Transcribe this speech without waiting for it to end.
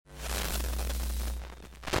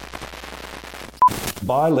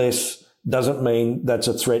Buy less doesn't mean that's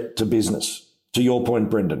a threat to business. To your point,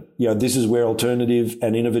 Brendan, this is where alternative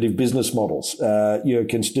and innovative business models,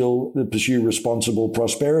 can still pursue responsible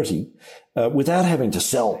prosperity without having to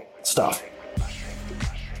sell stuff.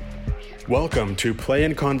 Welcome to Play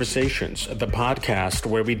and Conversations, the podcast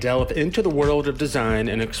where we delve into the world of design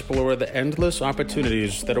and explore the endless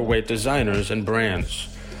opportunities that await designers and brands.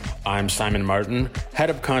 I'm Simon Martin,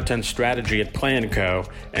 Head of Content Strategy at Play & Co.,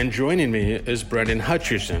 and joining me is Brendan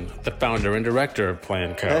Hutchison, the founder and director of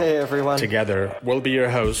Play & Co. Hey, everyone. Together, we'll be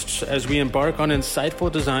your hosts as we embark on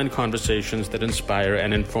insightful design conversations that inspire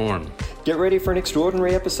and inform. Get ready for an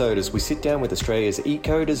extraordinary episode as we sit down with Australia's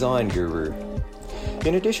eco-design guru.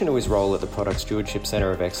 In addition to his role at the Product Stewardship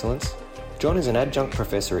Centre of Excellence, John is an adjunct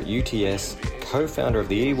professor at UTS, co-founder of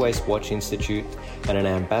the E-Waste Watch Institute, and an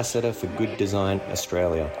ambassador for Good Design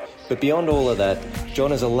Australia. But beyond all of that,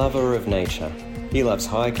 John is a lover of nature. He loves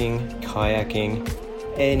hiking, kayaking,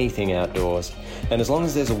 anything outdoors. And as long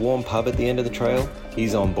as there's a warm pub at the end of the trail,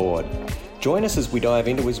 he's on board. Join us as we dive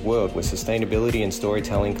into his world where sustainability and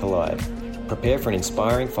storytelling collide. Prepare for an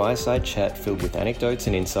inspiring fireside chat filled with anecdotes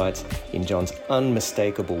and insights in John's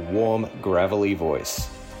unmistakable, warm, gravelly voice.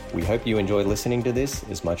 We hope you enjoyed listening to this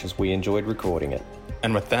as much as we enjoyed recording it.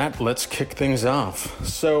 And with that, let's kick things off.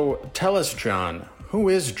 So tell us, John, who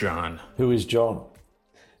is John? Who is John?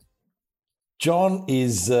 John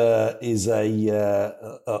is a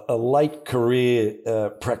late career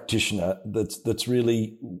practitioner that's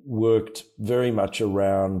really worked very much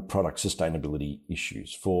around product sustainability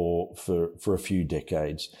issues for a few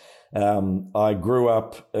decades. I grew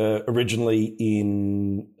up originally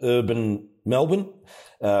in urban Melbourne,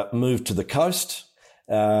 moved to the coast,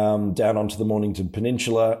 down onto the Mornington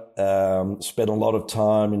Peninsula, spent a lot of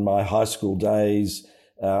time in my high school days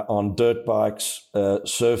on dirt bikes,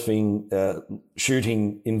 surfing,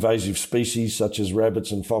 shooting invasive species such as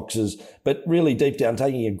rabbits and foxes, but really deep down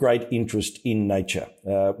taking a great interest in nature.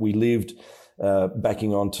 We lived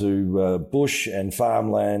backing onto bush and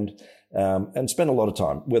farmland and spent a lot of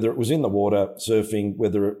time, whether it was in the water surfing,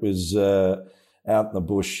 whether it was out in the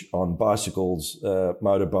bush on bicycles,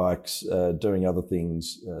 motorbikes, doing other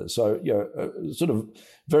things. So, sort of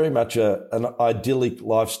very much an idyllic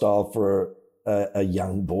lifestyle for a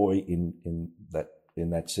young boy in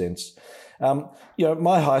that sense.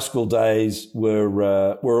 My high school days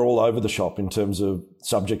were all over the shop in terms of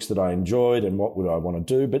subjects that I enjoyed and what would I want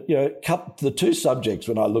to do. But, the two subjects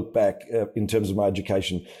when I look back in terms of my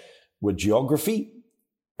education were geography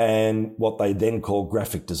and what they then call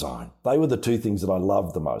graphic design. They were the two things that I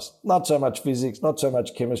loved the most. Not so much physics, not so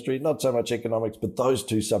much chemistry, not so much economics, but those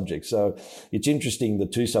two subjects. So it's interesting, the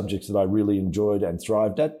two subjects that I really enjoyed and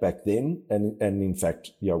thrived at back then, and in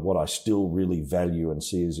fact, what I still really value and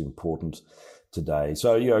see as important today.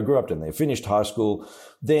 So, I grew up down there, finished high school,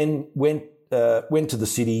 then went to the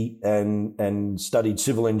city and studied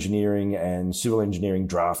civil engineering and civil engineering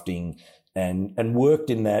drafting, and worked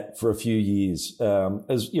in that for a few years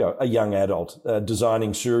as a young adult,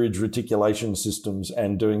 designing sewerage reticulation systems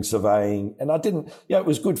and doing surveying. And I didn't, it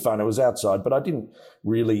was good fun. It was outside, but I didn't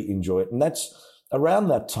really enjoy it. And that's around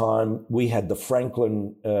that time we had the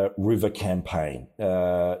Franklin River campaign,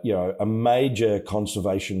 a major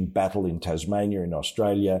conservation battle in Tasmania in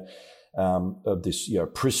Australia, of this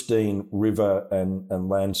pristine river and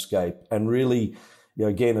landscape, and really,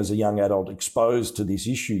 again, as a young adult, exposed to this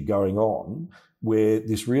issue going on where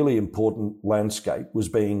this really important landscape was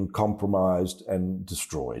being compromised and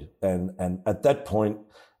destroyed. And at that point,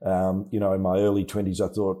 in my early 20s,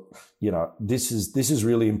 I thought, this is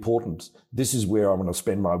really important. This is where I want to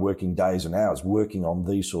spend my working days and hours working on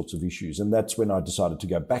these sorts of issues. And that's when I decided to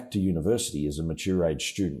go back to university as a mature age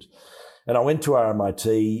student. And I went to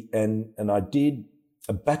RMIT and I did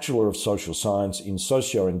a Bachelor of Social Science in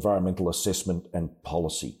Socio-Environmental Assessment and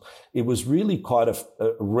Policy. It was really quite a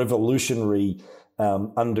revolutionary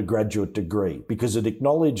undergraduate degree because it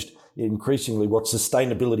acknowledged increasingly what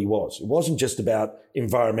sustainability was. It wasn't just about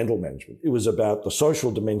environmental management. It was about the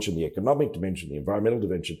social dimension, the economic dimension, the environmental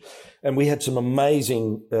dimension. And we had some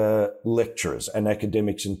amazing lecturers and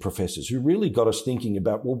academics and professors who really got us thinking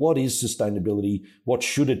about, well, what is sustainability? What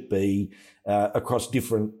should it be across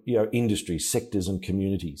different industries, sectors and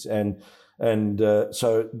communities? And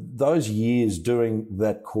so those years doing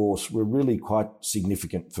that course were really quite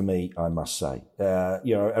significant for me, I must say.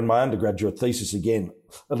 And my undergraduate thesis, again,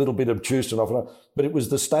 a little bit obtuse and often, but it was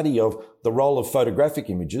the study of the role of photographic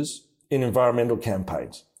images in environmental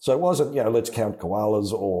campaigns. So it wasn't, let's count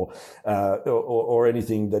koalas or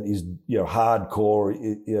anything that is, hardcore,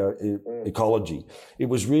 ecology. It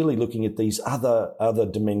was really looking at these other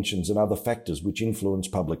dimensions and other factors which influence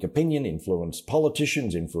public opinion, influence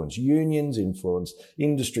politicians, influence unions, influence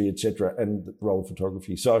industry, etc., and the role of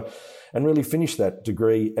photography. So, and really finished that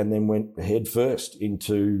degree and then went head first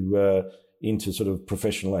into sort of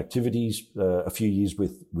professional activities, a few years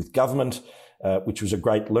with government, which was a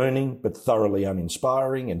great learning, but thoroughly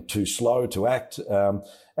uninspiring and too slow to act.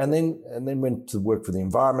 And then went to work for the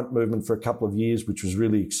environment movement for a couple of years, which was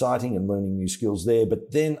really exciting and learning new skills there.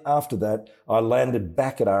 But then after that, I landed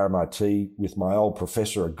back at RMIT with my old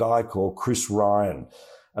professor, a guy called Chris Ryan,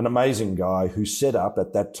 an amazing guy who set up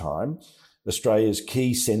at that time Australia's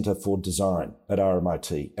key centre for design at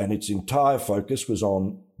RMIT. And its entire focus was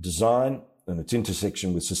on design and its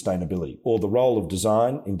intersection with sustainability, or the role of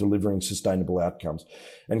design in delivering sustainable outcomes.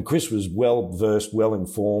 And Chris was well-versed,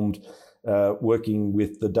 well-informed, working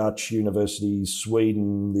with the Dutch universities,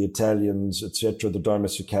 Sweden, the Italians, etc., the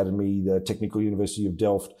Domus Academy, the Technical University of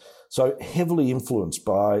Delft. So heavily influenced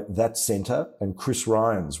by that centre and Chris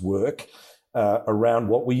Ryan's work around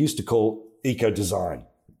what we used to call eco-design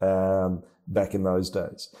back in those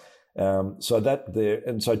days. So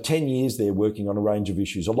 10 years there working on a range of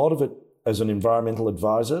issues, a lot of it as an environmental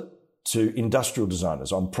advisor to industrial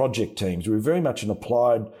designers on project teams. We were very much an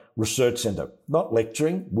applied research centre, not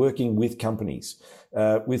lecturing, working with companies,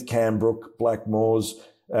 with Cambrook, Blackmores,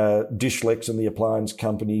 Dishlex and the appliance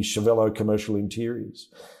company, Chevello Commercial Interiors.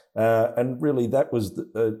 And really that was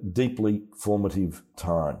a deeply formative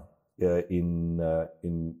time in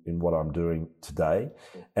what I'm doing today.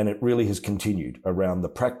 And it really has continued around the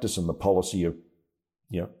practice and the policy of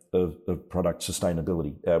product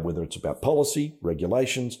sustainability, whether it's about policy,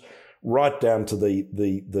 regulations, right down to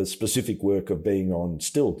the specific work of being on,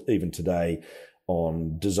 still even today,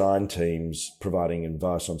 on design teams, providing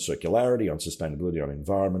advice on circularity, on sustainability, on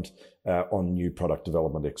environment, on new product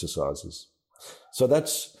development exercises. So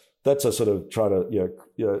that's a sort of try to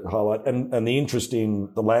highlight. And the interest in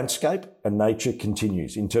the landscape and nature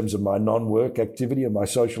continues in terms of my non-work activity and my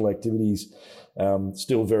social activities,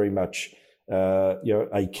 still very much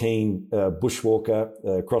a keen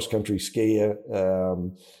bushwalker, cross-country skier,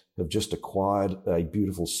 have just acquired a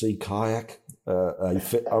beautiful sea kayak.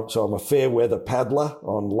 So I'm a fair weather paddler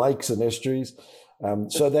on lakes and estuaries.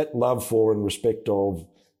 So that love for and respect of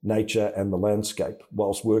nature and the landscape,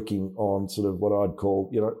 whilst working on sort of what I'd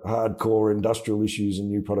call, hardcore industrial issues and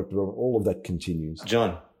new product development, all of that continues.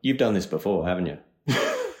 John, you've done this before, haven't you?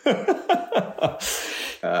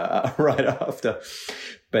 Right after.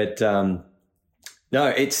 But no,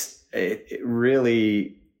 it's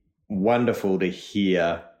really wonderful to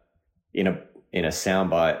hear in a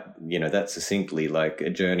soundbite, that succinctly, like a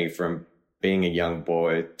journey from being a young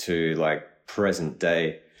boy to like present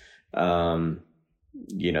day, the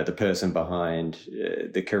person behind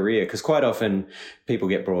the career. Because quite often people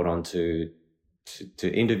get brought on to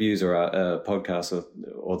interviews or podcasts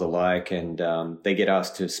or the like, and they get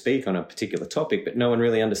asked to speak on a particular topic, but no one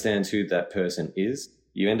really understands who that person is.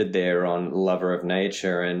 You ended there on lover of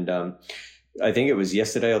nature, and I think it was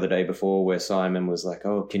yesterday or the day before where Simon was like,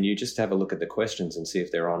 oh, can you just have a look at the questions and see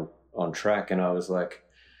if they're on track? And I was like,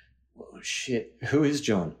 oh, shit, who is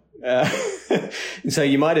John? So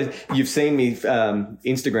you've seen me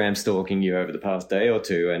Instagram stalking you over the past day or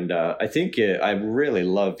two, and I think I really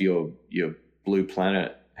love your Blue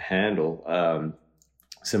Planet handle.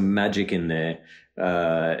 Some magic in there,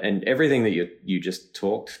 and everything that you just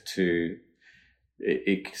talked to.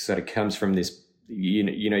 It sort of comes from this,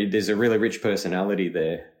 there's a really rich personality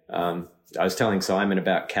there. I was telling Simon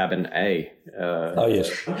about Cabernet. Oh,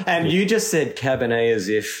 yes. And you just said Cabernet as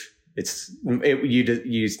if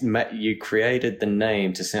you created the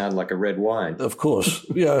name to sound like a red wine. Of course.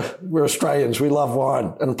 We're Australians. We love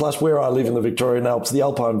wine. And plus where I live in the Victorian Alps, the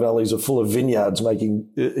Alpine valleys are full of vineyards making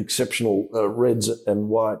exceptional reds and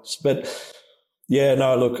whites. But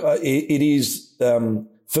it is...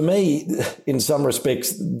 for me, in some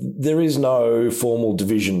respects, there is no formal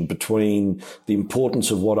division between the importance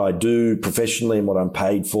of what I do professionally and what I'm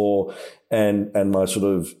paid for and my sort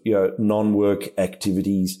of, non-work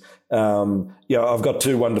activities. I've got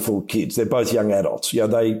two wonderful kids. They're both young adults.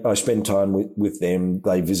 I spend time with them.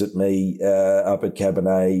 They visit me, up at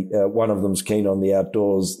Cabernet. One of them's keen on the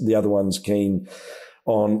outdoors. The other one's keen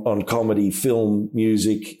on comedy, film,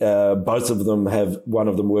 music. Both of them one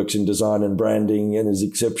of them works in design and branding and is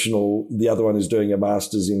exceptional. The other one is doing a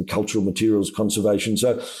master's in cultural materials conservation.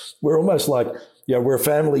 So we're almost like, we're a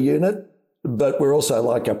family unit. but we're also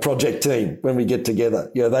like a project team when we get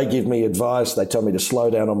together. They give me advice. They tell me to slow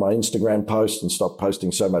down on my Instagram posts and stop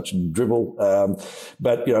posting so much dribble.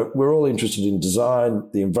 But we're all interested in design,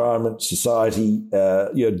 the environment, society,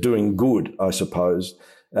 doing good, I suppose.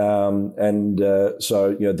 So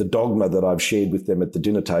the dogma that I've shared with them at the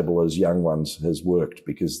dinner table as young ones has worked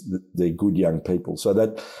because they're good young people. So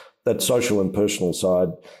that social and personal side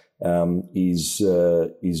is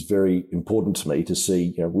very important to me to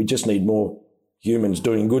see. We just need more humans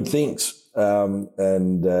doing good things, and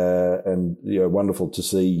wonderful to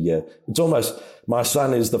see. It's almost my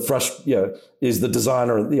son is is the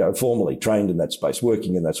designer, formally trained in that space,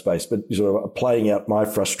 working in that space, but sort of playing out my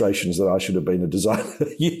frustrations that I should have been a designer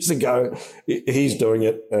years ago. He's doing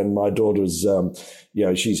it, and my daughter's,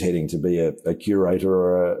 she's heading to be a curator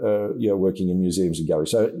or working in museums and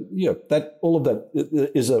galleries. So that all of that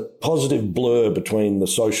is a positive blur between the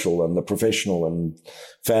social and the professional and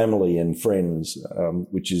family and friends,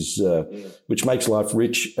 which makes life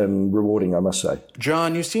rich and rewarding, I must say.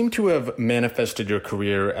 John, you seem to have manifested your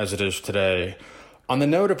career as it is today. On the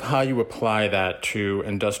note of how you apply that to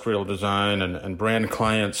industrial design and brand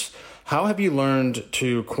clients, how have you learned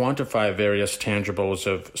to quantify various tangibles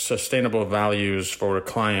of sustainable values for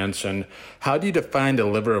clients, and how do you define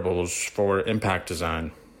deliverables for impact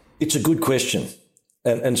design? It's a good question.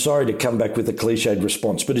 And sorry to come back with a cliched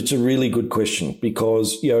response, but it's a really good question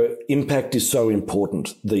because, impact is so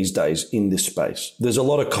important these days in this space. There's a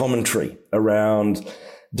lot of commentary around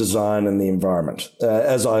design and the environment.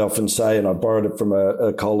 As I often say, and I borrowed it from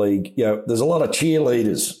a colleague, there's a lot of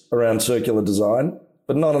cheerleaders around circular design,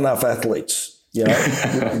 but not enough athletes, in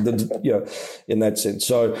that sense.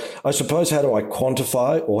 So I suppose, how do I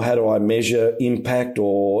quantify or how do I measure impact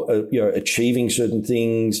or, achieving certain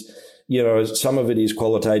things? Some of it is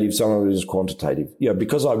qualitative, some of it is quantitative.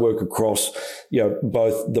 Because I work across,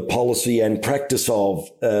 both the policy and practice of,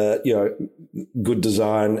 good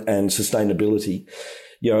design and sustainability,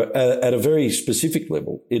 at a very specific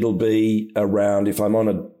level, it'll be around, if I'm on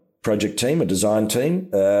a project team, a design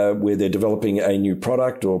team, where they're developing a new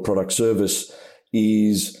product or product service,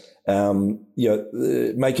 is,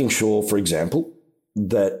 making sure, for example,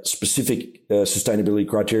 that specific sustainability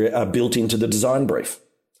criteria are built into the design brief.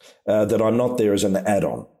 That I'm not there as an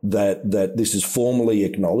add-on, that this is formally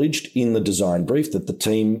acknowledged in the design brief, that the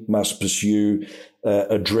team must pursue,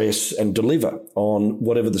 address and deliver on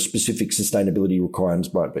whatever the specific sustainability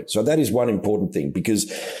requirements might be. So that is one important thing, because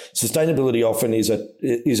sustainability often is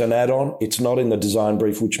an add-on. It's not in the design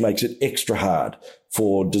brief, which makes it extra hard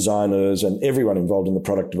for designers and everyone involved in the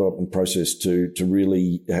product development process to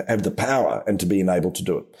really have the power and to be enabled to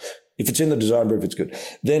do it. If it's in the design brief, it's good.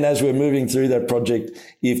 Then as we're moving through that project,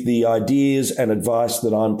 if the ideas and advice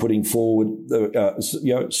that I'm putting forward,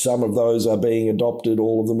 some of those are being adopted,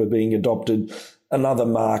 all of them are being adopted, another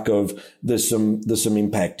mark of there's some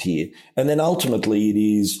impact here. And then ultimately it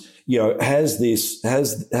is, has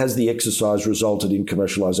the exercise resulted in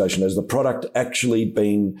commercialization? Has the product actually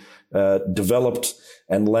been developed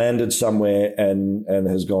and landed somewhere and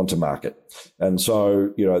has gone to market? And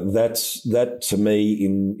so, that to me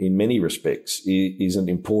in many respects is an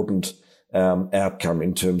important outcome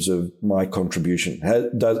in terms of my contribution. Has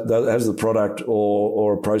the product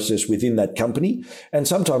or a process within that company? And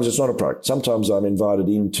sometimes it's not a product. Sometimes I'm invited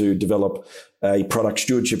in to develop a product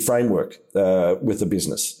stewardship framework with a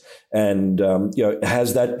business. And,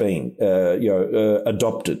 has that been,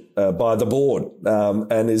 adopted by the board?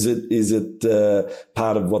 And is it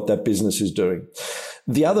part of what that business is doing?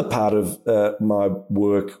 The other part of my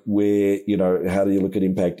work where, how do you look at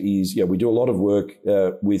impact is, we do a lot of work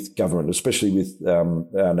with government, especially with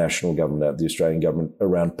our national government, the Australian government,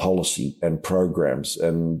 around policy and programs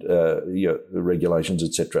and the regulations,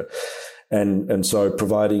 etc. And so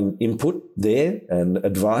providing input there and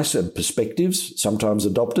advice and perspectives, sometimes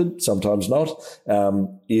adopted, sometimes not,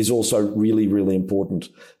 is also really, really important.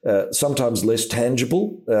 Sometimes less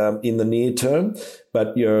tangible in the near term,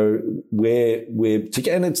 but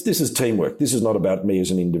this is teamwork. This is not about me as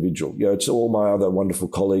an individual. It's all my other wonderful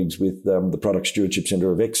colleagues with the Product Stewardship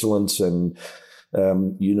Centre of Excellence and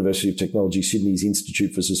University of Technology Sydney's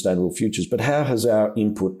Institute for Sustainable Futures. But how has our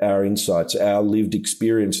input, our insights, our lived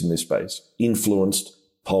experience in this space influenced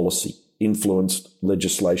policy, influenced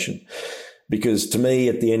legislation? Because to me,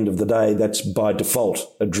 at the end of the day, that's by default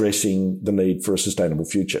addressing the need for a sustainable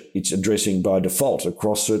future. It's addressing by default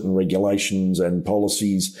across certain regulations and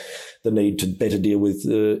policies the need to better deal with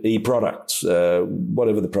e-products,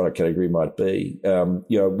 whatever the product category might be.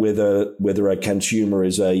 Whether a consumer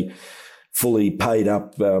is a fully paid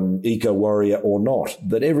up eco warrior or not,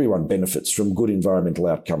 that everyone benefits from good environmental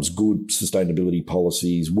outcomes, good sustainability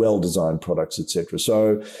policies, well-designed products, etc.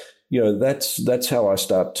 So, that's how I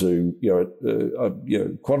start to,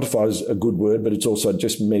 quantify is a good word, but it's also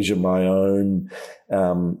just measure my own,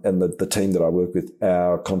 and the team that I work with,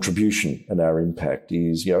 our contribution and our impact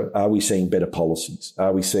is, are we seeing better policies?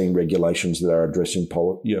 Are we seeing regulations that are addressing,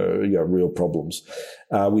 real problems?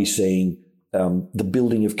 Are we seeing the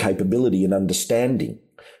building of capability and understanding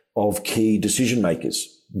of key decision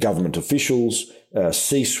makers, government officials,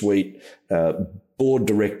 C-suite, board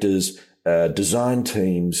directors, design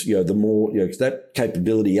teams? The more, that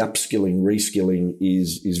capability, upskilling, reskilling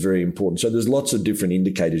is very important. So there's lots of different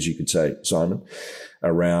indicators, you could say, Simon,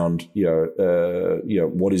 around,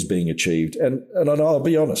 what is being achieved. And I'll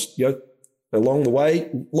be honest, along the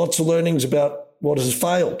way, lots of learnings about what has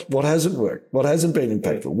failed, what hasn't worked, what hasn't been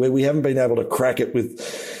impactful, where we haven't been able to crack it with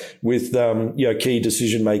key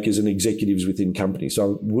decision makers and executives within companies.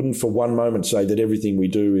 So I wouldn't for one moment say that everything we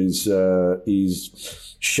do is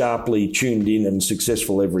sharply tuned in and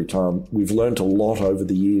successful every time. We've learned a lot over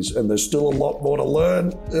the years, and there's still a lot more to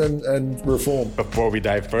learn and reform. Before we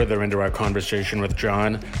dive further into our conversation with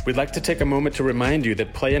John, we'd like to take a moment to remind you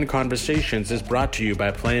that Play in Conversations is brought to you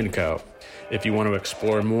by Play & Co. If you want to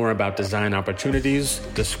explore more about design opportunities,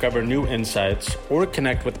 discover new insights, or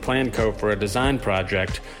connect with Play & Co. for a design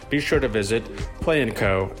project, be sure to visit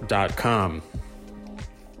playandco.com.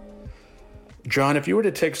 John, if you were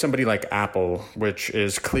to take somebody like Apple, which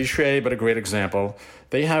is cliche but a great example,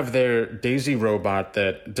 they have their Daisy robot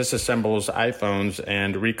that disassembles iPhones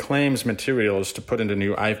and reclaims materials to put into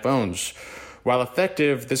new iPhones. While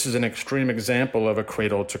effective, this is an extreme example of a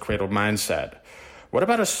cradle-to-cradle mindset. What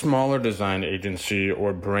about a smaller design agency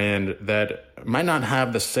or brand that might not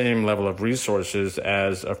have the same level of resources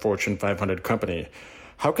as a Fortune 500 company?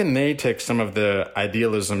 How can they take some of the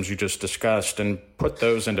idealisms you just discussed and put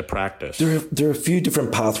those into practice? There are a few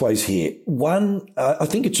different pathways here. One, I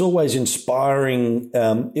think it's always inspiring,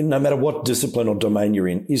 no matter what discipline or domain you're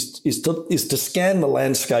in, is to scan the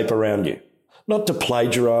landscape around you, not to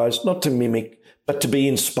plagiarize, not to mimic, but to be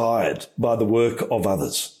inspired by the work of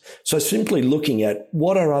others. So simply looking at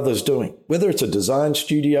what are others doing, whether it's a design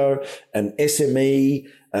studio, an SME,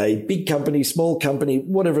 a big company, small company,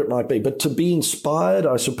 whatever it might be, but to be inspired,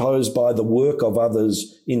 I suppose, by the work of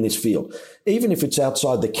others in this field, even if it's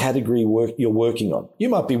outside the category work you're working on. You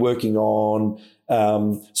might be working on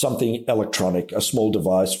something electronic, a small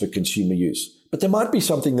device for consumer use. But there might be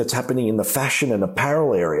something that's happening in the fashion and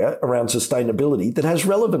apparel area around sustainability that has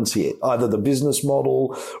relevance here, either the business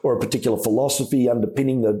model or a particular philosophy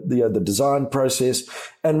underpinning the design process,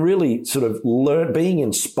 and really sort of being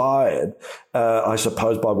inspired, I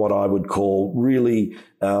suppose, by what I would call really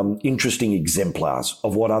interesting exemplars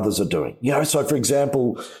of what others are doing. So for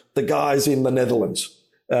example, the guys in the Netherlands,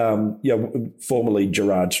 formerly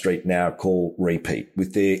Gerrard Street, now called Repeat,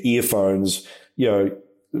 with their earphones,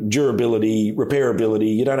 durability,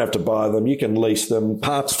 repairability. You don't have to buy them. You can lease them,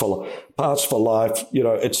 parts for life,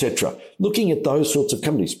 etc. Looking at those sorts of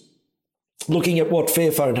companies, looking at what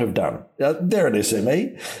Fairphone have done. They're an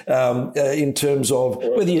SME in terms of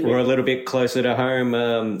whether we're a little bit closer to home,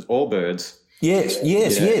 Allbirds. Yes.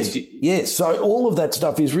 So all of that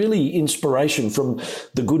stuff is really inspiration from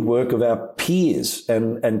the good work of our peers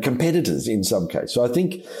and competitors in some case. So I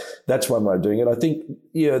think that's one way of doing it. I think,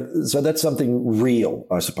 so that's something real,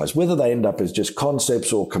 I suppose. Whether they end up as just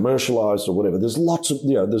concepts or commercialized or whatever, there's lots of,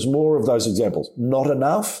 there's more of those examples. Not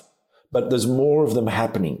enough, but there's more of them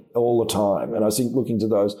happening all the time. And I think looking to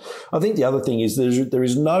those, I think the other thing is there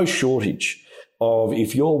is no shortage of,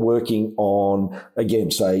 if you're working on, again,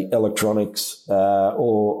 say electronics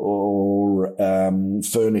or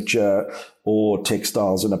furniture or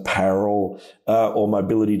textiles and apparel or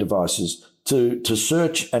mobility devices, to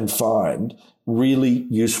search and find really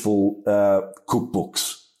useful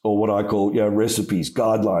cookbooks, or what I call, recipes,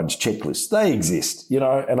 guidelines, checklists. They exist,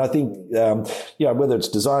 and I think, whether it's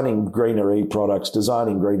designing greener e-products,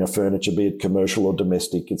 designing greener furniture, be it commercial or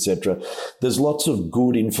domestic, etc., there's lots of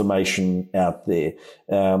good information out there.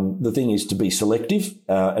 The thing is to be selective,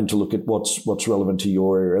 and to look at what's relevant to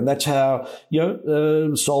your area. And that's how,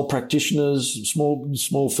 sole practitioners,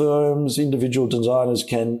 small firms, individual designers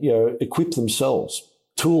can, equip themselves,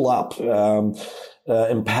 tool up,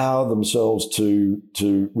 empower themselves to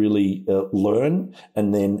really learn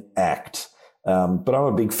and then act. But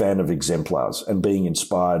I'm a big fan of exemplars and being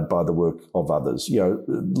inspired by the work of others.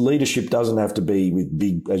 Leadership doesn't have to be with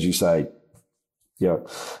big, as you say,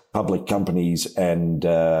 public companies and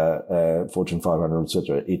Fortune 500,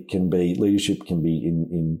 etc. Leadership can be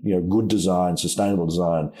in good design, sustainable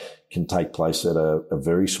design can take place at a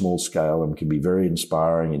very small scale and can be very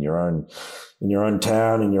inspiring in your own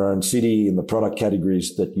town, in your own city, in the product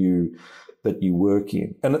categories that you work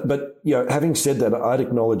in. But having said that, I'd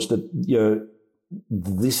acknowledge that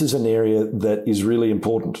this is an area that is really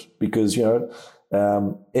important because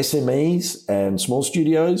SMEs and small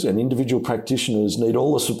studios and individual practitioners need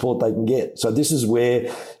all the support they can get. So this is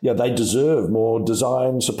where they deserve more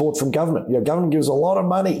design support from government. Government gives a lot of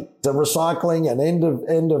money to recycling and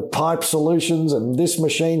end of pipe solutions and this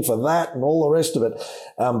machine for that and all the rest of it.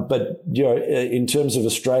 But in terms of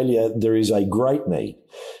Australia, there is a great need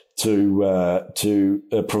to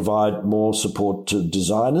provide more support to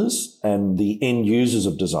designers and the end users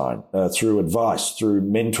of design through advice, through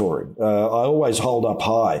mentoring. I always hold up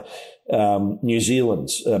high New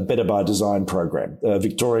Zealand's Better by Design program,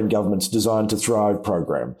 Victorian government's Design to Thrive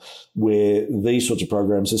program, where these sorts of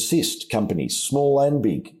programs assist companies, small and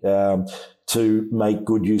big, to make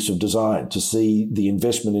good use of design, to see the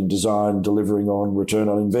investment in design delivering on return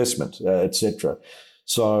on investment, etc.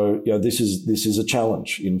 So, this is a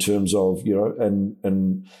challenge in terms of,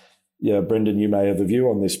 Brendan, you may have a view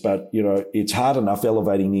on this, but, it's hard enough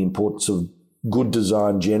elevating the importance of good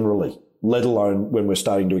design generally, let alone when we're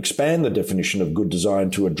starting to expand the definition of good design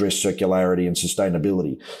to address circularity and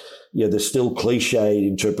sustainability. There's still cliched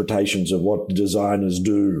interpretations of what designers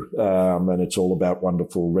do. And it's all about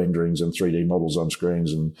wonderful renderings and 3D models on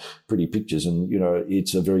screens and pretty pictures. And,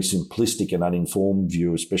 it's a very simplistic and uninformed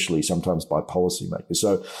view, especially sometimes by policymakers.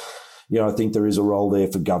 So, I think there is a role there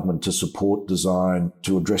for government to support design,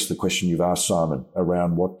 to address the question you've asked, Simon,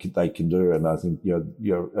 around what they can do. And I think,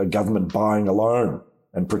 a government buying alone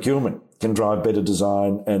and procurement can drive better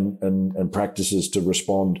design and practices to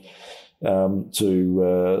respond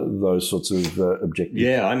to those sorts of objectives.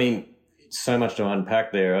 Yeah, I mean, so much to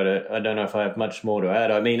unpack there. I don't know if I have much more to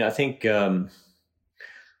add. I mean, I think from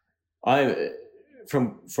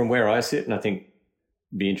where I sit, and I think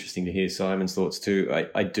it'd be interesting to hear Simon's thoughts too.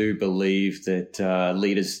 I do believe that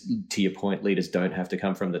leaders, to your point, leaders don't have to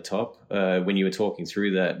come from the top. When you were talking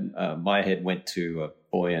through that, my head went to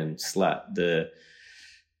Boyan Slat, the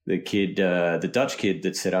Dutch kid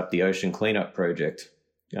that set up the Ocean Cleanup Project.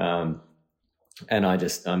 And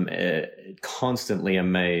I'm constantly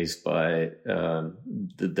amazed by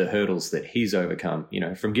the hurdles that he's overcome,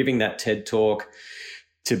 from giving that TED talk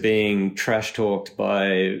to being trash talked by,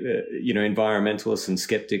 environmentalists and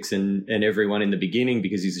skeptics and everyone in the beginning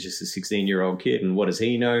because he's just a 16-year-old kid. And what does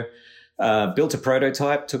he know? Built a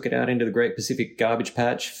prototype, took it out into the Great Pacific Garbage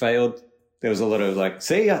Patch, failed. There was a lot of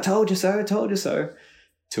see, I told you so, I told you so.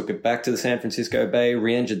 Took it back to the San Francisco Bay,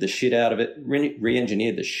 re-engineered the shit out of it,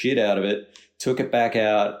 took it back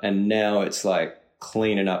out, and now it's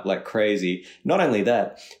cleaning up like crazy. Not only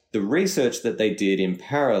that, the research that they did in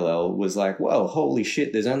parallel was well, holy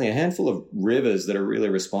shit, there's only a handful of rivers that are really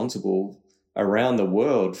responsible around the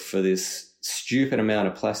world for this stupid amount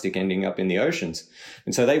of plastic ending up in the oceans.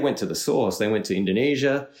 And so they went to the source. They went to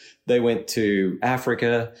Indonesia. They went to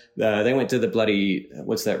Africa. They went to the bloody,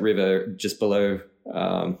 what's that river just below,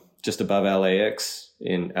 just above LAX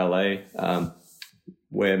in LA,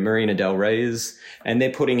 where Marina Del Rey is, and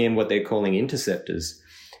they're putting in what they're calling interceptors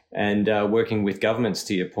and working with governments,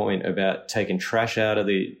 to your point, about taking trash out of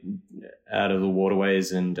the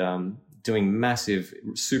waterways and doing massive,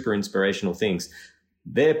 super inspirational things.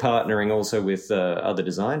 They're partnering also with other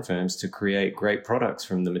design firms to create great products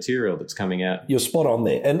from the material that's coming out. You're spot on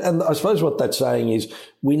there. And I suppose what that's saying is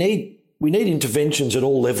we need interventions at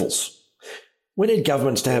all levels. We need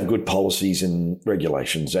governments to have good policies and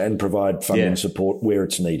regulations and provide funding support where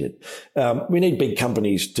it's needed. We need big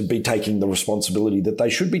companies to be taking the responsibility that they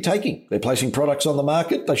should be taking. They're placing products on the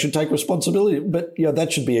market. They should take responsibility, but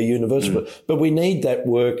that should be a universal. But we need that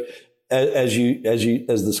work as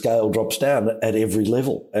the scale drops down at every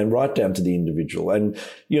level and right down to the individual. And,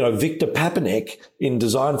 Victor Papanek in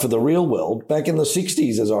Design for the Real World back in the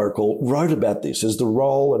 60s, as I recall, wrote about this as the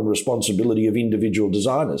role and responsibility of individual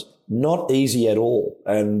designers. Not easy at all.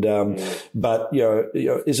 And, but,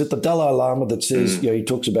 is it the Dalai Lama that says, he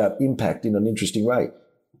talks about impact in an interesting way.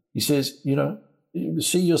 He says,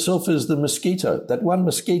 see yourself as the mosquito, that one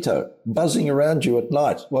mosquito buzzing around you at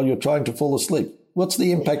night while you're trying to fall asleep. What's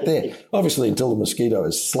the impact there? Obviously, until the mosquito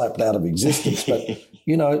is slapped out of existence. But,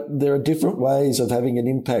 there are different ways of having an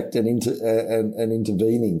impact and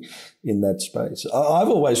intervening in that space. I've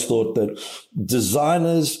always thought that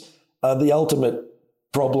designers are the ultimate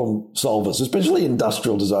problem solvers, especially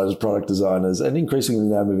industrial designers, product designers, and increasingly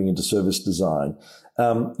now moving into service design.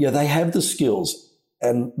 They have the skills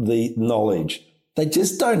and the knowledge. They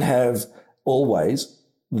just don't have always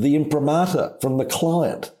the imprimatur from the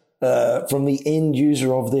client, from the end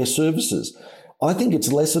user of their services. I think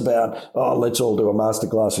it's less about, let's all do a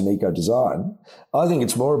masterclass in eco-design. I think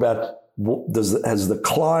it's more about, has the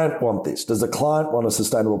client want this? Does the client want a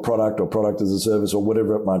sustainable product or product as a service or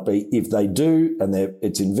whatever it might be? If they do, and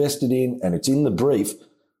it's invested in and it's in the brief,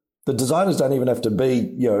 the designers don't even have to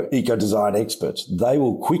be, eco-design experts. They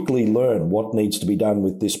will quickly learn what needs to be done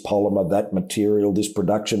with this polymer, that material, this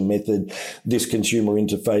production method, this consumer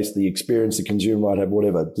interface, the experience the consumer might have,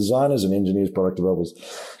 whatever. Designers and engineers, product developers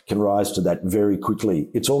can rise to that very quickly.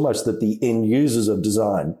 It's almost that the end users of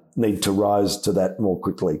design need to rise to that more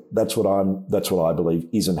quickly. That's what I believe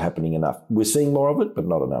isn't happening enough. We're seeing more of it, but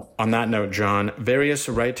not enough. On that note, John, various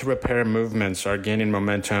right to repair movements are gaining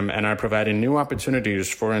momentum and are providing new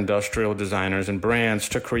opportunities for industrial designers and brands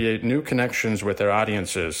to create new connections with their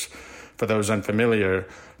audiences. For those unfamiliar,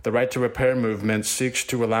 the right to repair movement seeks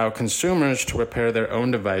to allow consumers to repair their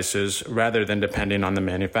own devices rather than depending on the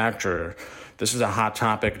manufacturer. This is a hot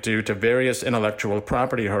topic due to various intellectual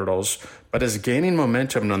property hurdles, but is gaining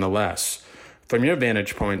momentum nonetheless. From your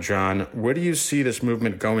vantage point, John, where do you see this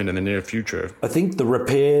movement going in the near future? I think the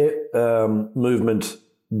repair movement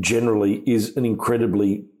generally is an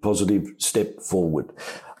incredibly positive step forward.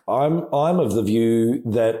 I'm of the view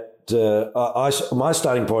that my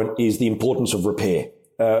starting point is the importance of repair.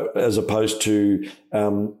 As opposed to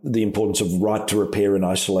the importance of right to repair in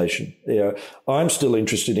isolation. I'm still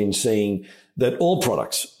interested in seeing that all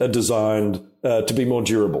products are designed to be more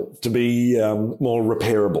durable, to be more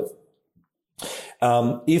repairable.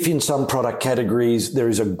 If in some product categories there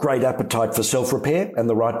is a great appetite for self-repair and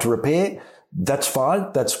the right to repair, that's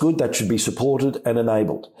fine, that's good, that should be supported and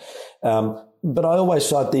enabled. But I always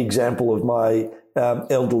cite the example of my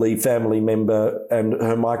elderly family member, and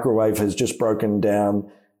her microwave has just broken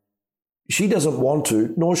down. She doesn't want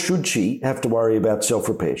to, nor should she, have to worry about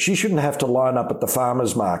self-repair. She shouldn't have to line up at the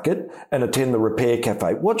farmer's market and attend the repair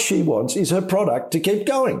cafe. What she wants is her product to keep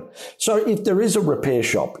going. So if there is a repair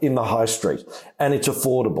shop in the high street and it's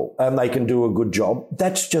affordable and they can do a good job,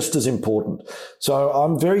 that's just as important. So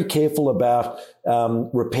I'm very careful about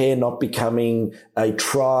repair not becoming a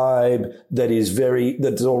tribe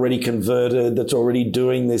that's already converted, that's already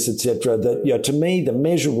doing this, etc. That, to me, the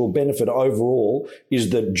measurable benefit overall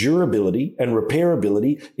is that durability and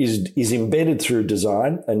repairability is embedded through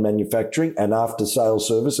design and manufacturing and after sales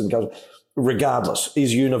service and regardless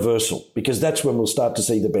is universal, because that's when we'll start to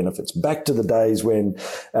see the benefits. Back to the days when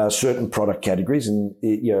certain product categories, and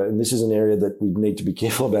this is an area that we need to be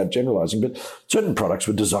careful about generalizing, but certain products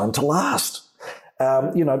were designed to last.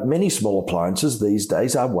 Many small appliances these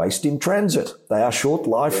days are waste in transit. They are short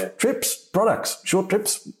life products, short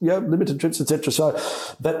trips, limited trips, etc. So,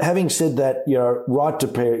 but having said that, right to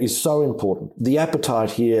repair is so important. The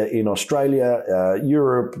appetite here in Australia,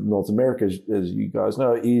 Europe, North America, as you guys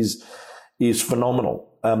know, is phenomenal.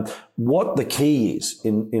 What the key is,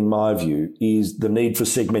 in my view, is the need for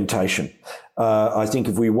segmentation. I think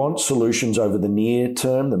if we want solutions over the near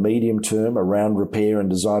term, the medium term around repair and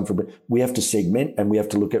design we have to segment, and we have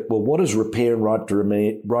to look at, what does repair and right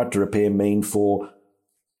to repair mean for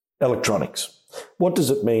electronics? What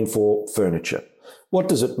does it mean for furniture? What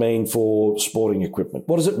does it mean for sporting equipment?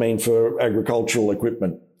 What does it mean for agricultural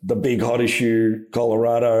equipment? The big hot issue,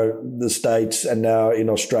 Colorado, the States, and now in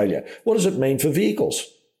Australia. What does it mean for vehicles?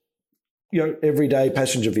 Everyday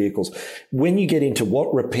passenger vehicles. When you get into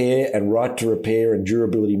what repair and right to repair and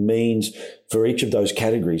durability means for each of those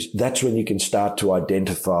categories, that's when you can start to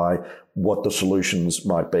identify what the solutions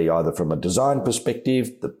might be, either from a design perspective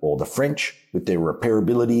or the French with their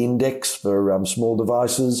repairability index for small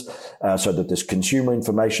devices, so that there's consumer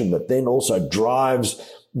information that then also drives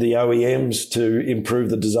the OEMs to improve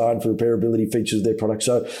the design for repairability features of their products.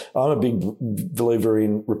 So I'm a big believer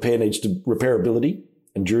in repairability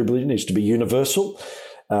and durability needs to be universal.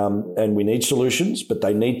 And we need solutions, but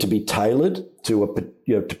they need to be tailored to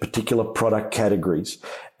to particular product categories,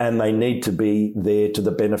 and they need to be there to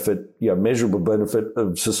the benefit, measurable benefit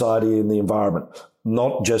of society and the environment,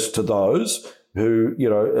 not just to those who,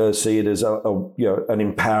 see it as an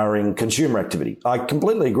empowering consumer activity. I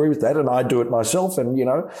completely agree with that, and I do it myself, and,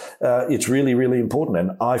 it's really, really important.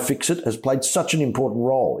 And iFixit has played such an important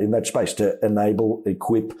role in that space to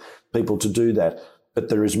equip people to do that. But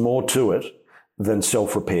there is more to it than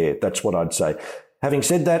self-repair. That's what I'd say. Having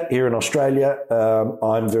said that, here in Australia,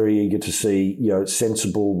 I'm very eager to see,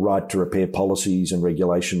 sensible right to repair policies and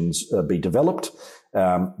regulations be developed.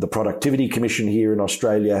 The Productivity Commission here in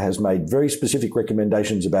Australia has made very specific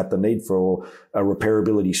recommendations about the need for a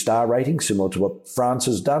repairability star rating, similar to what France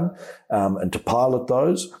has done, and to pilot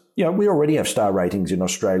those. We already have star ratings in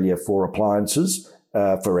Australia for appliances,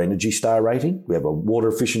 for energy star rating. We have a water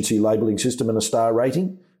efficiency labelling system and a star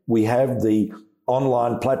rating. We have the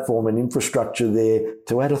online platform and infrastructure there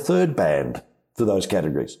to add a third band for those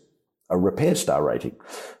categories, a repair star rating.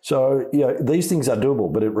 So, these things are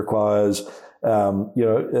doable, but it requires,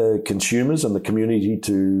 consumers and the community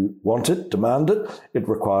to want it, demand it. It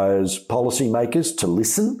requires policymakers to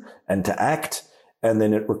listen and to act. And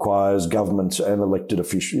then it requires governments and elected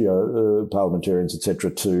officials, parliamentarians,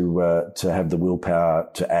 etc., to have the willpower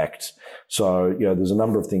to act. So, there's a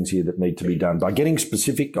number of things here that need to be done. By getting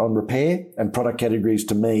specific on repair and product categories,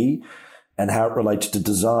 to me, and how it relates to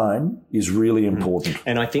design is really important.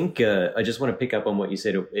 And I think I just want to pick up on what you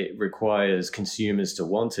said. It requires consumers to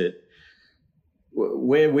want it.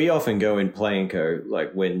 Where we often go in Play & Co.,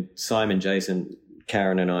 like when Simon, Jason,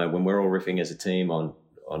 Karen and I, when we're all riffing as a team on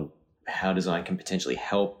how design can potentially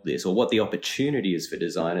help this, or what the opportunity is for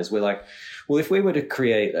designers, we're like, well, if we were to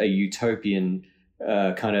create a utopian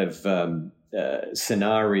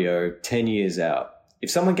scenario 10 years out, if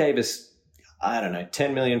someone gave us, I don't know,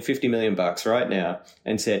 10 million, 50 million bucks right now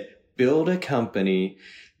and said, build a company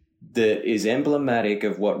that is emblematic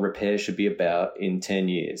of what repair should be about in 10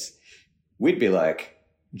 years, we'd be like,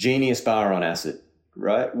 Genius Bar on acid.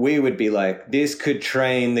 Right? We would be like, this could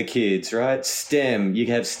train the kids, right? STEM, you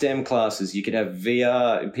could have STEM classes, you could have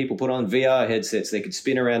VR, people put on VR headsets, they could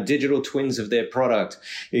spin around digital twins of their product.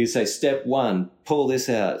 You say, step one, pull this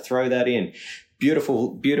out, throw that in.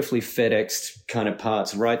 Beautifully FedExed kind of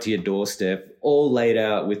parts right to your doorstep, all laid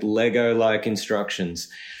out with Lego-like instructions.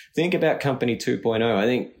 Think about Company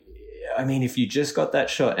 2.0. I mean, if you just got that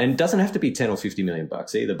shot, and it doesn't have to be 10 or 50 million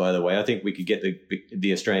bucks either, by the way. I think we could get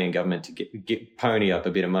the Australian government to get pony up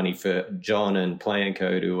a bit of money for John and Play &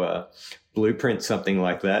 Co. to blueprint something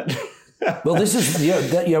like that. Well, this is,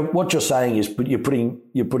 what you're saying is you're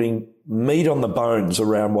putting meat on the bones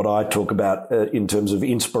around what I talk about in terms of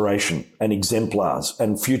inspiration and exemplars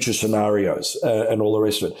and future scenarios and all the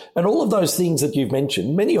rest of it. And all of those things that you've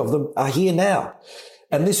mentioned, many of them are here now.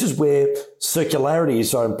 And this is where circularity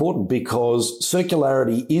is so important, because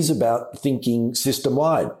circularity is about thinking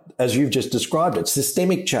system-wide, as you've just described it,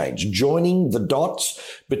 systemic change, joining the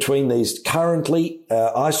dots between these currently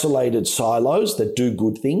isolated silos that do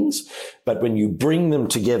good things. But when you bring them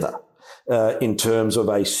together in terms of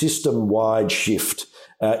a system-wide shift,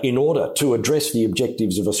 in order to address the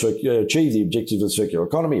objectives of achieve the objectives of the circular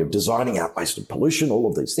economy, of designing out waste and pollution, all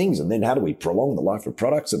of these things. And then how do we prolong the life of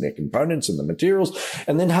products and their components and the materials?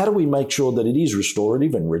 And then how do we make sure that it is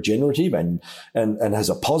restorative and regenerative and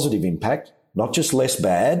has a positive impact, not just less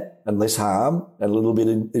bad and less harm and a little bit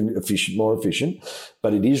more efficient,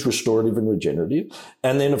 but it is restorative and regenerative.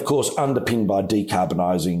 And then, of course, underpinned by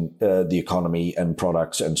decarbonising the economy and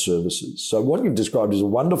products and services. So what you've described is a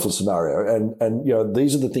wonderful scenario. And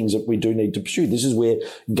these are the things that we do need to pursue. This is where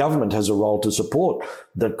government has a role to support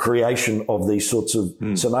the creation of these sorts of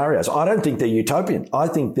scenarios. I don't think they're utopian. I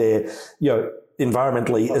think they're,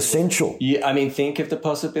 environmentally essential. Yeah, I mean, think of the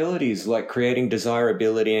possibilities, like creating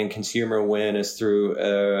desirability and consumer awareness through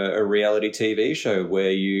a reality TV show where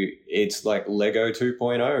it's like Lego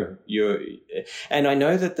 2.0. And I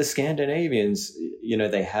know that the Scandinavians,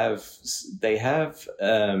 they have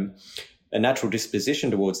a natural disposition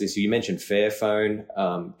towards this. You mentioned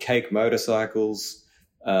Fairphone, Cake motorcycles.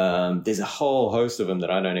 There's a whole host of them that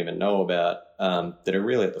I don't even know about that are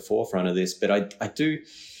really at the forefront of this. But I do.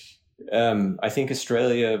 I think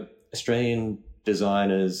Australian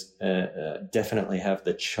designers definitely have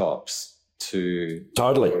the chops to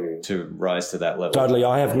rise to that level. Totally.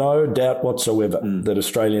 I have no doubt whatsoever that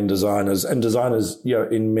Australian designers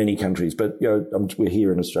in many countries, but we're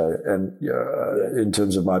here in Australia, and in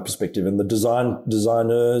terms of my perspective, and the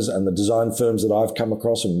designers and the design firms that I've come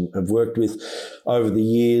across and have worked with over the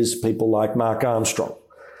years, people like Mark Armstrong,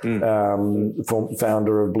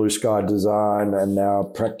 founder of Blue Sky Design and now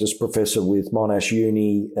practice professor with Monash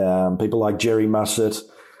Uni, people like Jerry Mussett,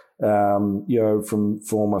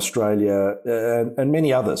 from Australia, and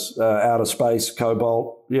many others, Outer Space,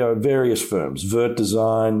 Cobalt, various firms, Vert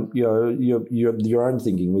Design, your own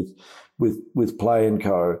thinking with Play &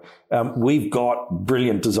 Co. We've got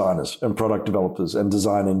brilliant designers and product developers and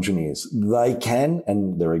design engineers. They can,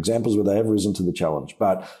 and there are examples where they have risen to the challenge,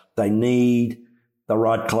 but they need the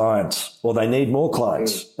right clients, or they need more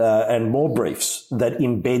clients and more briefs that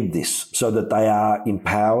embed this so that they are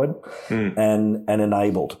empowered and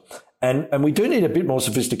enabled. And we do need a bit more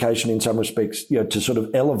sophistication in some respects, to sort of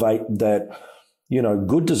elevate that,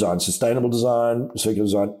 good design, sustainable design, circular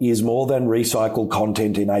design is more than recycled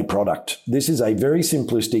content in a product. This is a very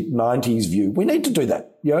simplistic 90s view. We need to do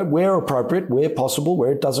that, where appropriate, where possible,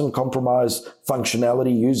 where it doesn't compromise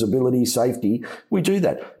functionality, usability, safety. We do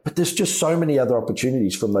that. But there's just so many other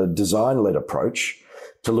opportunities from a design-led approach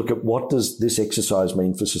to look at what does this exercise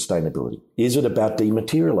mean for sustainability? Is it about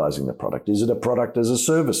dematerializing the product? Is it a product as a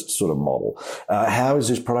service sort of model? How is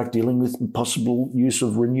this product dealing with possible use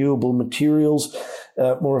of renewable materials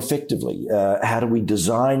more effectively? How do we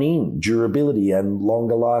design in durability and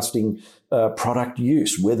longer lasting product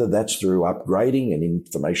use, whether that's through upgrading and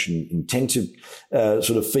information intensive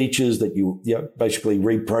sort of features that you basically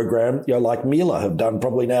reprogram, like Miele have done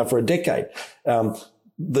probably now for a decade.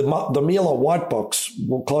 The Miele white box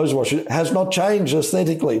clothes washer has not changed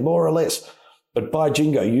aesthetically, more or less. But by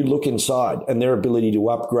jingo, you look inside and their ability to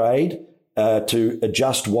upgrade, to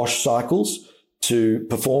adjust wash cycles, to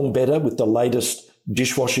perform better with the latest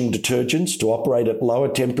dishwashing detergents, to operate at lower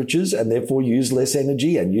temperatures and therefore use less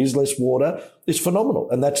energy and use less water is phenomenal.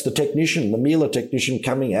 And that's the Miele technician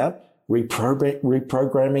coming out,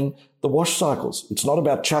 reprogramming the wash cycles. It's not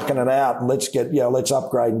about chucking it out and let's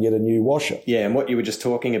upgrade and get a new washer. Yeah, and what you were just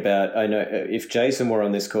talking about, I know if Jason were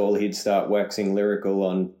on this call, he'd start waxing lyrical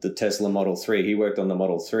on the Tesla Model 3. He worked on the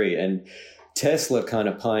Model 3, and Tesla kind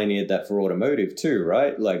of pioneered that for automotive too,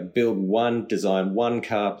 right? Like build one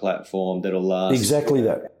car platform that'll last exactly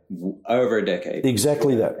that over a decade.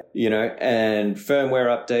 Exactly that. And firmware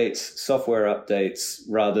updates, software updates,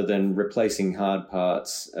 rather than replacing hard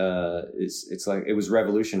parts. It's like it was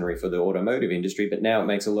revolutionary for the automotive industry, but now it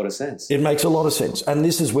makes a lot of sense. It makes a lot of sense. And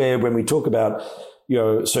this is where, when we talk about,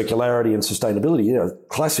 circularity and sustainability,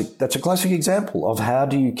 that's a classic example of how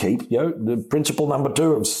do you keep, the principle number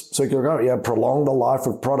 2 of circular economy, prolong the life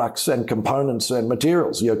of products and components and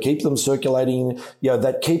materials, keep them circulating,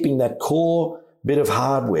 keeping that core bit of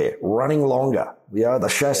hardware running longer, the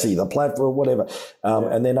chassis, the platform, whatever,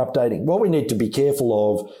 and then updating. What we need to be careful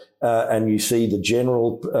of, and you see the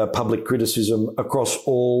general public criticism across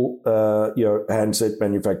all, handset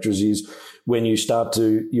manufacturers is when you start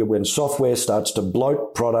to, when software starts to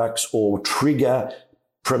bloat products or trigger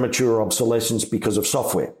premature obsolescence because of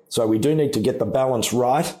software. So we do need to get the balance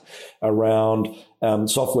right around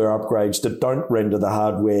software upgrades that don't render the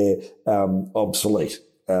hardware obsolete.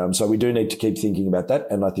 So we do need to keep thinking about that,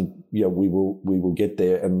 and I think we will get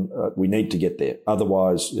there, and we need to get there.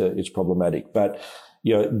 Otherwise, it's problematic. But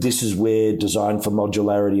this is where design for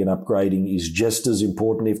modularity and upgrading is just as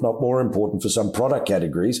important, if not more important, for some product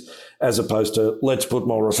categories, as opposed to let's put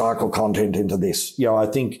more recycled content into this. I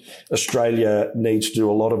think Australia needs to do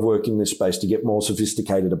a lot of work in this space to get more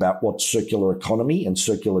sophisticated about what circular economy and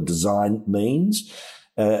circular design means,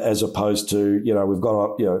 as opposed to we've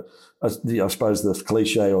got I suppose the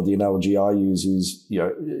cliche or the analogy I use is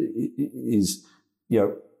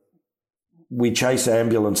we chase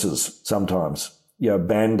ambulances sometimes,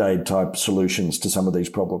 Band-Aid type solutions to some of these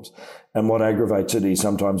problems. And what aggravates it is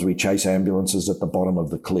sometimes we chase ambulances at the bottom of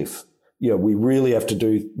the cliff. We really have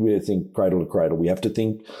to think cradle to cradle. We have to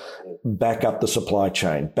think back up the supply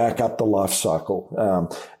chain, back up the life cycle.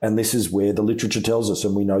 And this is where the literature tells us,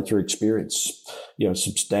 and we know through experience,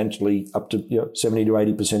 substantially up to 70 to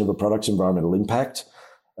 80% of a product's environmental impact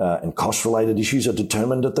and cost-related issues are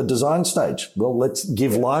determined at the design stage. Well, let's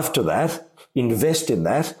give life to that, invest in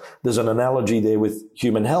that. There's an analogy there with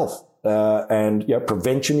human health. And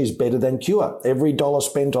prevention is better than cure. Every dollar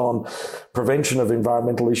spent on prevention of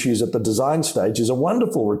environmental issues at the design stage is a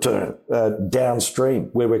wonderful return downstream,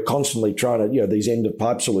 where we're constantly trying to, these end of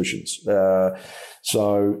pipe solutions.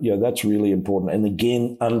 So that's really important, and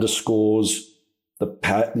again underscores the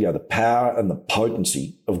power and the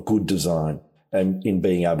potency of good design, and in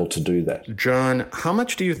being able to do that. John, how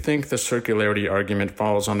much do you think the circularity argument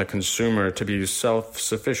falls on the consumer to be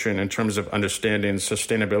self-sufficient in terms of understanding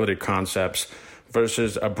sustainability concepts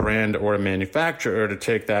versus a brand or a manufacturer to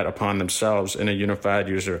take that upon themselves in a unified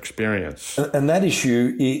user experience? And that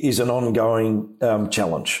issue is an ongoing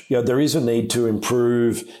challenge. There is a need to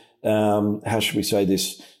improve, how should we say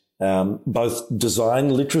this, both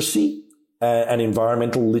design literacy and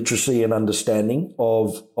environmental literacy and understanding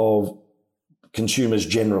of consumers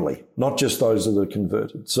generally, not just those that are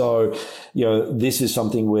converted. So, this is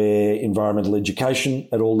something where environmental education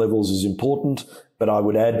at all levels is important. But I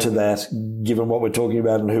would add to that, given what we're talking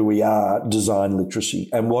about and who we are, design literacy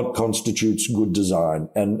and what constitutes good design.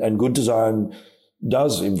 And good design,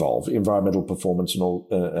 does involve environmental performance and all,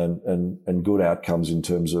 and good outcomes in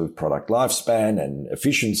terms of product lifespan and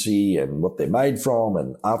efficiency and what they're made from,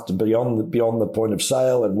 and after beyond the point of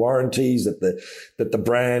sale and warranties that the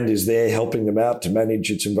brand is there helping them out to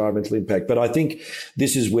manage its environmental impact. But I think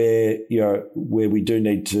this is where we do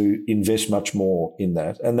need to invest much more in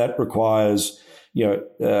that, and that requires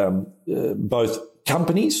both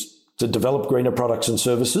companies to develop greener products and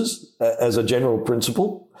services as a general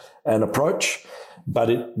principle and approach.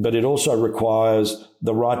 But it also requires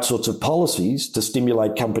the right sorts of policies to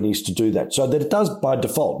stimulate companies to do that, so that it does by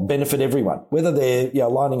default benefit everyone, whether they're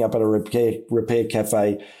lining up at a repair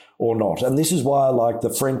cafe or not. And this is why I like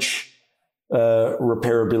the French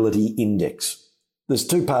repairability index. There's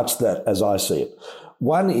two parts to that, as I see it.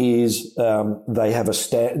 One is they have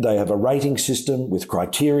a rating system with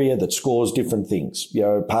criteria that scores different things,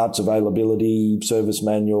 parts availability, service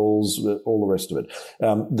manuals, all the rest of it.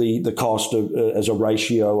 The cost of, as a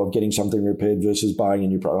ratio of getting something repaired versus buying a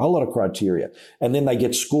new product, a whole lot of criteria. And then they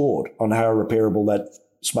get scored on how repairable that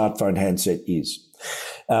smartphone handset is.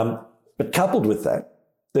 But coupled with that,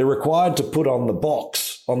 they're required to put on the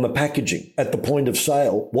box, on the packaging at the point of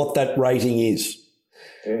sale, what that rating is.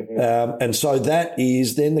 Mm-hmm. And so that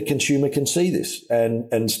is, then the consumer can see this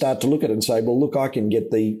and start to look at it and say, well, look, I can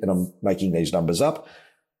get and I'm making these numbers up,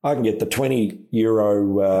 I can get the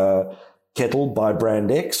 €20 kettle by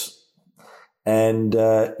brand X, and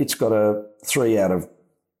it's got a 3 out of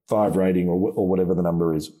 5 rating or whatever the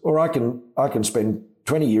number is. Or I can spend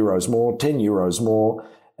 €20 more, €10 more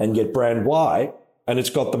and get brand Y, and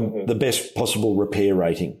it's got the best possible repair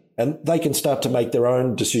rating. And they can start to make their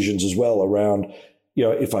own decisions as well around,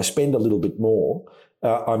 if I spend a little bit more,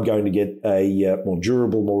 I'm going to get a more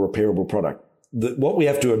durable, more repairable product. What we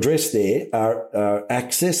have to address there are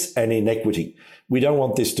access and inequity. We don't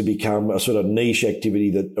want this to become a sort of niche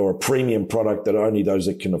activity or a premium product that only those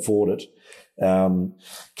that can afford it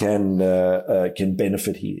can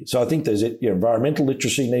benefit here. So I think there's environmental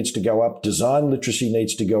literacy needs to go up, design literacy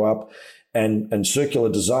needs to go up, and circular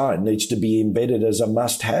design needs to be embedded as a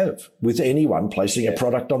must-have with anyone placing a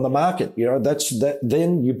product on the market.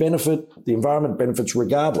 Then you benefit, the environment benefits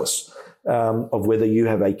regardless of whether you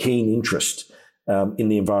have a keen interest in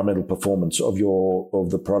the environmental performance of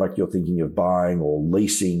the product you're thinking of buying or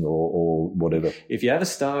leasing or whatever. If you have a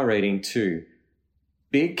star rating too,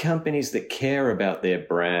 big companies that care about their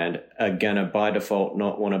brand are going to by default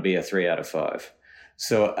not want to be a 3 out of 5.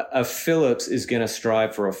 So a Philips is going to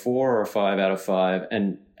strive for a 4 or a 5 out of 5,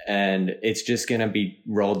 and it's just going to be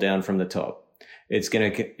rolled down from the top. It's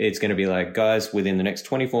going to be like, guys, within the next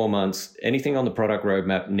 24 months, anything on the product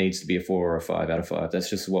roadmap needs to be a 4 or a 5 out of 5. That's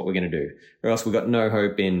just what we're going to do, or else we've got no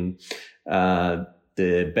hope in the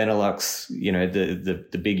Benelux,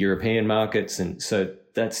 the big European markets, and so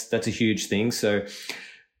that's a huge thing. So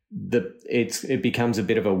it becomes a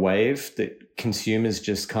bit of a wave that consumers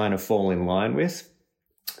just kind of fall in line with,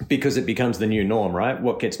 because it becomes the new norm, right?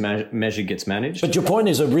 What gets measured gets managed. But your point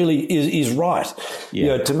is right.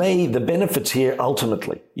 Yeah. To me, the benefits here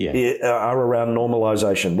ultimately are around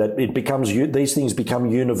normalization, that it becomes, these things become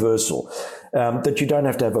universal, that you don't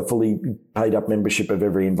have to have a fully paid up membership of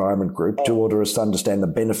every environment group to order us to understand the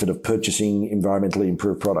benefit of purchasing environmentally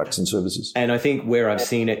improved products and services. And I think where I've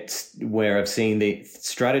seen the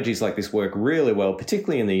strategies like this work really well,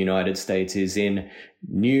 particularly in the United States, is in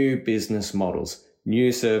new business models,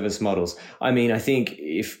 new service models. I mean, I think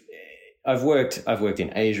if I've worked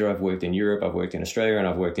in Asia, I've worked in Europe, I've worked in Australia, and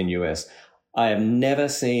I've worked in US. I have never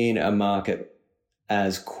seen a market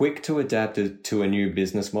as quick to adapt to a new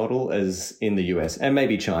business model as in the US, and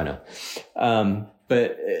maybe China.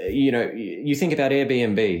 But you think about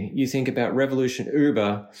Airbnb, you think about Revolution,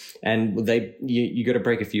 Uber, and you got to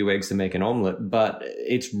break a few eggs to make an omelet, but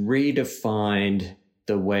it's redefined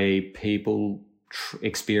the way people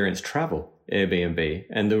experience travel. Airbnb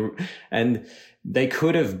and they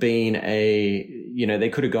could have been they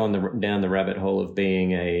could have gone down the rabbit hole of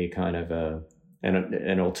being a kind of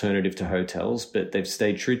an alternative to hotels, but they've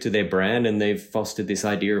stayed true to their brand and they've fostered this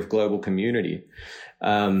idea of global community.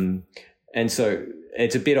 And so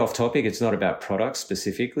it's a bit off topic. It's not about products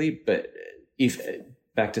specifically, but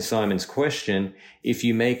back to Simon's question, if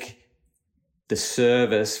you make the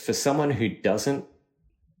service for someone who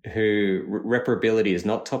reparability is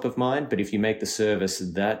not top of mind, but if you make the service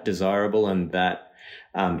that desirable and that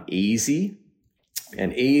easy,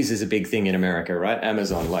 and ease is a big thing in America, right?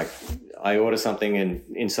 Amazon, like I order something and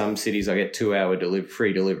in some cities I get 2-hour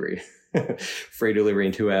free delivery, free delivery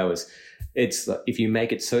in 2 hours. It's if you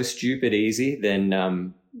make it so stupid easy, then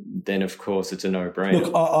of course it's a no-brainer.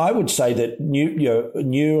 Look, I would say that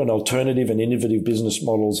new and alternative and innovative business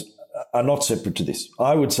models are not separate to this.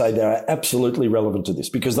 I would say they are absolutely relevant to this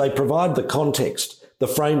because they provide the context, the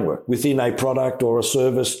framework within a product or a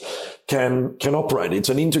service can operate. It's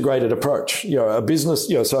an integrated approach. A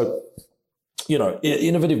business,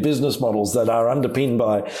 innovative business models that are underpinned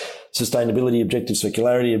by sustainability objectives,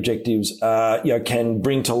 circularity objectives, can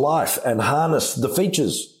bring to life and harness the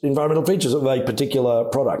features, environmental features of a particular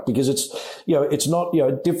product because it's not,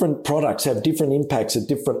 different products have different impacts at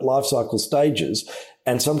different life cycle stages.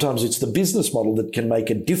 And sometimes it's the business model that can make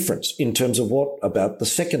a difference in terms of what about the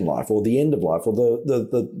second life or the end of life or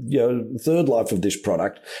the third life of this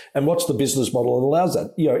product. And what's the business model that allows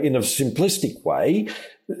that? In a simplistic way,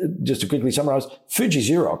 just to quickly summarize, Fuji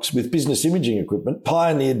Xerox with business imaging equipment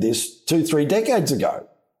pioneered this 2-3 decades ago.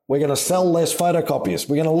 We're going to sell less photocopiers.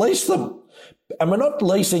 We're going to lease them. And we're not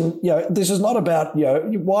leasing, this is not about,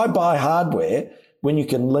 why buy hardware when you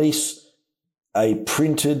can lease a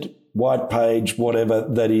printed white page, whatever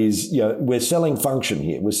that is, we're selling function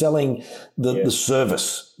here. We're selling the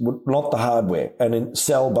service, not the hardware. And in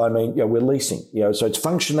sell by mean, we're leasing, so it's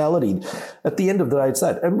functionality. At the end of the day, it's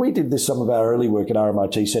that. And we did some of our early work at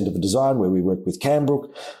RMIT Centre for Design, where we worked with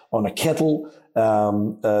Cambrook on a kettle,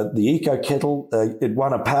 the Eco Kettle. It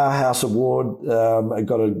won a Powerhouse Award. It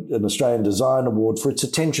got an Australian Design Award for its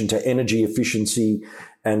attention to energy efficiency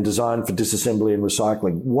and design for disassembly and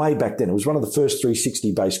recycling way back then. It was one of the first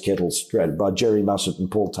 360-based kettles created by Jerry Mussett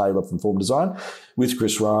and Paul Taylor from Form Design with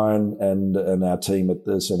Chris Ryan and our team at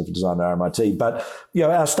the Centre for Design at RMIT. But,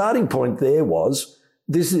 our starting point there was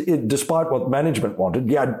this, despite what management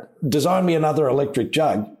wanted, design me another electric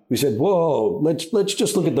jug. We said, whoa, let's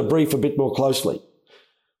just look at the brief a bit more closely.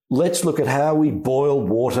 Let's look at how we boil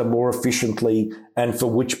water more efficiently and for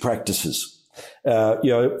which practices.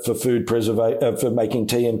 For food preservation, for making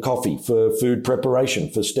tea and coffee, for food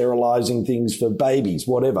preparation, for sterilizing things for babies,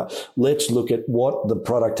 whatever. Let's look at what the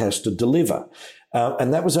product has to deliver.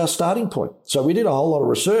 And that was our starting point. So we did a whole lot of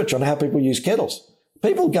research on how people use kettles.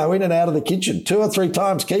 People go in and out of the kitchen 2 or 3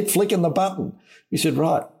 times, keep flicking the button. We said,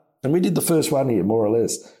 right. And we did the first one here, more or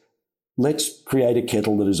less. Let's create a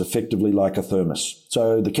kettle that is effectively like a thermos.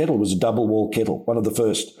 So the kettle was a double wall kettle, one of the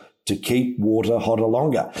first to keep water hotter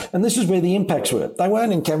longer. And this is where the impacts were. They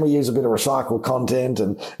weren't in can we use a bit of recycled content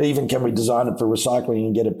and even can we design it for recycling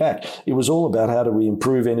and get it back. It was all about how do we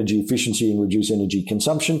improve energy efficiency and reduce energy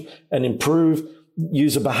consumption and improve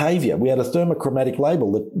user behavior. We had a thermochromatic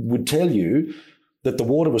label that would tell you that the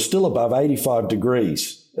water was still above 85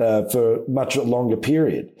 degrees for a much longer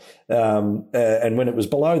period. And when it was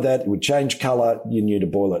below that, it would change colour. You knew to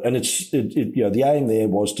boil it. And the aim there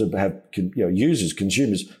was to have, users,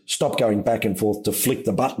 consumers stop going back and forth to flick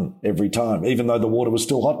the button every time, even though the water was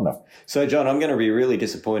still hot enough. So, John, I'm going to be really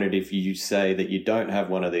disappointed if you say that you don't have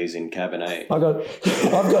one of these in cabinet. I've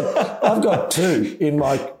got 2 in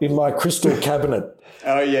my crystal cabinet.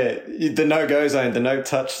 Oh, yeah. The no-go zone, the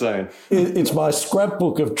no-touch zone. It's my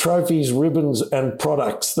scrapbook of trophies, ribbons and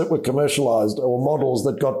products that were commercialised or models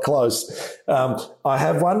that got close. I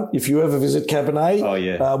have one. If you ever visit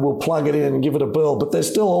Cabernet, we'll plug it in and give it a burl. But they're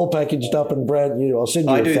still all packaged up and brand new. I'll send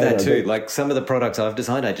you a photo. I do that too. Like some of the products I've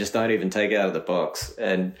designed, I just don't even take out of the box.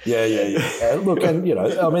 And look,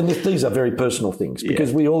 and these are very personal things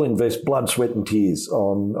because we all invest blood, sweat and tears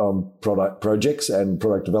on product projects and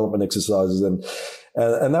product development exercises and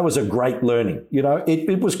that was a great learning.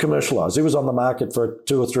 It was commercialized. It was on the market for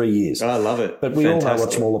 2 or 3 years. Oh, I love it. But we all know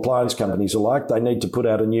what small appliance companies are like. They need to put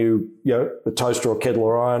out a new, a toaster or kettle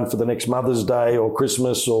or iron for the next Mother's Day or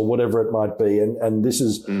Christmas or whatever it might be. And this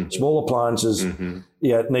is small appliances,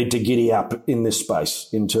 need to giddy up in this space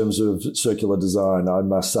in terms of circular design, I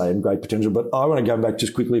must say, and great potential. But I want to go back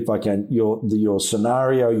just quickly, if I can, your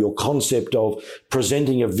scenario, your concept of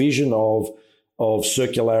presenting a vision of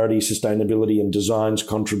circularity, sustainability and design's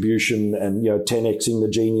contribution and, 10xing the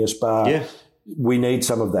Genius Bar. Yeah. We need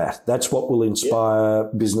some of that. That's what will inspire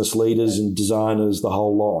business leaders and designers, the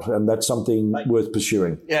whole lot. And that's something worth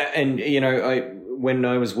pursuing. Yeah. And, when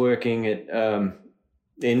I was working at,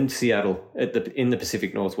 in Seattle in the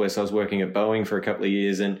Pacific Northwest, I was working at Boeing for a couple of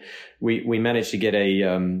years and we managed to get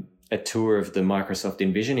a tour of the Microsoft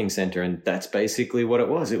Envisioning Center, and that's basically what it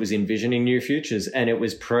was. It was envisioning new futures, and it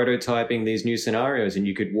was prototyping these new scenarios, and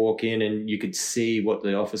you could walk in and you could see what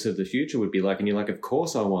the office of the future would be like, and you're like, of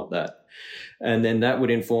course I want that. And then that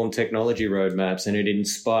would inform technology roadmaps, and it'd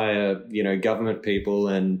inspire, government people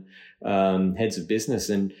and heads of business.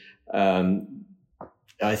 And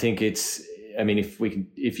I think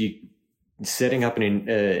if you setting up an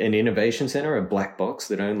innovation center, a black box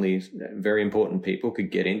that only very important people could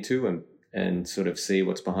get into and sort of see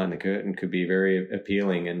what's behind the curtain could be very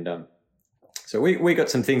appealing. And So we got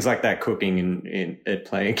some things like that cooking in at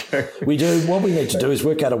Play & Go. We do. What we need to do is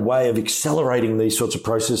work out a way of accelerating these sorts of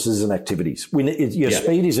processes and activities.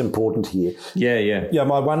 Speed is important here. Yeah.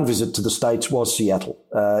 My one visit to the States was Seattle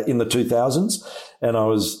in the 2000s, and I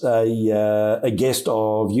was a guest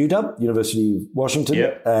of UW, University of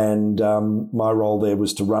Washington, and my role there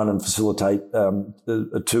was to run and facilitate a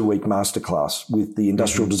 2-week masterclass with the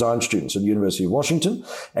industrial design students at the University of Washington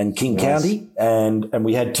and King County, and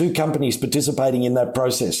we had 2 companies participating in that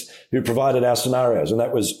process who provided our scenarios, and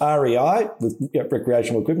that was REI with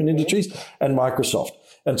recreational equipment industries and Microsoft.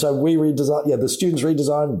 And so we redesigned, the students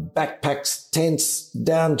redesigned backpacks, tents,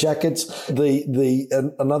 down jackets.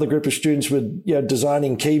 Another group of students were,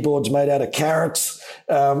 designing keyboards made out of carrots.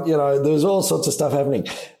 There was all sorts of stuff happening.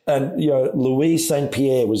 And, Louise St.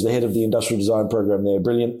 Pierre was the head of the industrial design program there.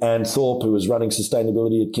 Brilliant. Anne Thorpe, who was running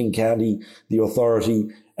sustainability at King County, the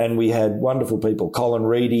authority. And we had wonderful people. Colin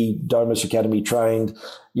Reedy, Domus Academy trained,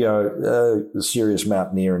 a serious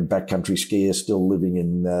mountaineer and backcountry skier still living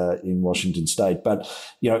in Washington State. But,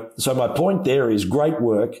 so my point there is great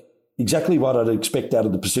work, exactly what I'd expect out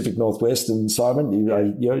of the Pacific Northwest and Simon,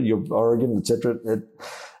 your Oregon, et cetera.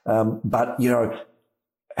 But,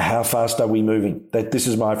 how fast are we moving? This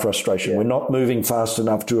is my frustration. Yeah. We're not moving fast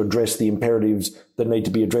enough to address the imperatives that need to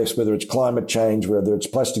be addressed, whether it's climate change, whether it's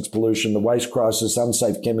plastics pollution, the waste crisis,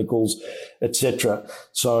 unsafe chemicals, etc.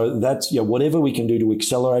 So that's, whatever we can do to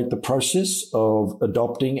accelerate the process of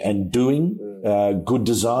adopting and doing good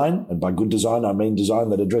design. And by good design, I mean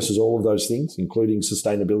design that addresses all of those things, including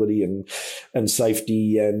sustainability and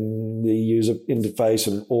safety and the user interface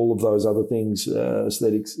and all of those other things,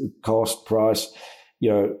 aesthetics, cost, price.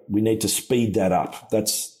 We need to speed that up.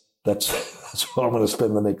 That's what I'm going to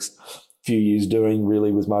spend the next few years doing.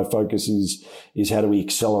 Really, with my focus is how do we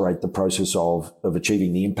accelerate the process of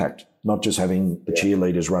achieving the impact, not just having the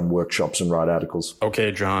cheerleaders run workshops and write articles.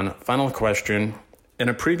 Okay, John. Final question. In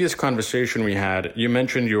a previous conversation we had, you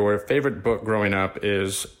mentioned your favorite book growing up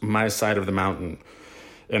is My Side of the Mountain.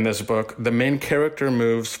 In this book, the main character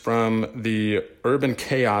moves from the urban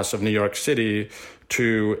chaos of New York City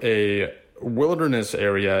to a wilderness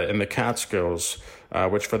area in the Catskills,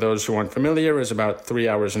 which for those who aren't familiar is about 3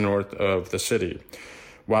 hours north of the city.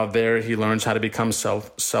 While there, he learns how to become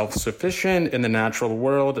self-sufficient in the natural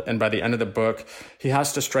world, and by the end of the book, he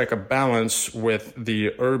has to strike a balance with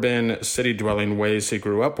the urban, city-dwelling ways he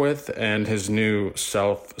grew up with and his new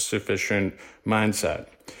self-sufficient mindset.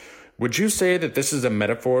 Would you say that this is a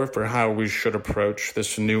metaphor for how we should approach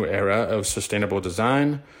this new era of sustainable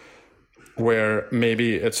design, where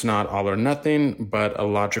maybe it's not all or nothing, but a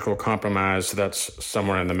logical compromise that's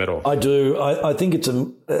somewhere in the middle? I do. I think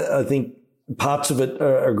I think parts of it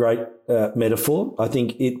are a great metaphor. I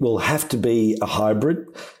think it will have to be a hybrid.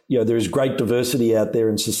 There is great diversity out there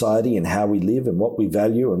in society and how we live and what we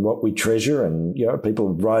value and what we treasure. And,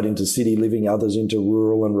 people right into city living, others into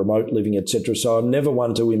rural and remote living, etc. So I'm never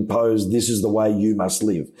one to impose this is the way you must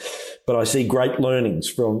live. But I see great learnings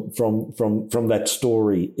from that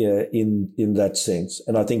story in that sense.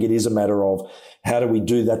 And I think it is a matter of how do we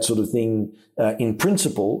do that sort of thing in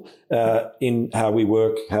principle, in how we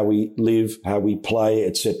work, how we live, how we play,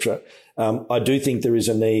 etc. I do think there is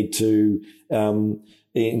a need to,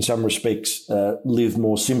 in some respects, live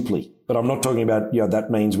more simply. But I'm not talking about,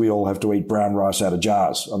 that means we all have to eat brown rice out of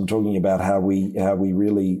jars. I'm talking about how we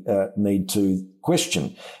really need to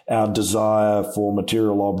question our desire for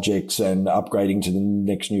material objects and upgrading to the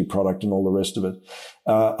next new product and all the rest of it.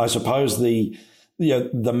 I suppose the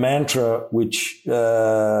mantra which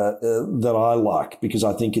that I like, because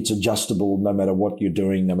I think it's adjustable no matter what you're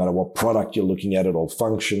doing, no matter what product you're looking at it or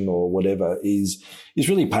function or whatever, is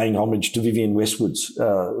really paying homage to Vivienne Westwood's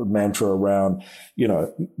mantra around,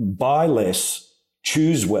 buy less,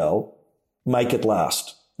 choose well, make it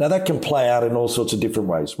last. Now, that can play out in all sorts of different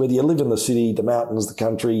ways, whether you live in the city, the mountains, the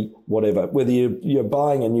country, whatever, whether you're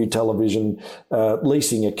buying a new television,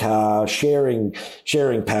 leasing a car, sharing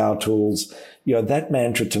power tools. That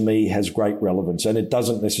mantra to me has great relevance, and it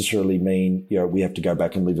doesn't necessarily mean, we have to go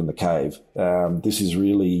back and live in the cave. This is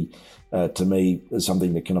really, to me,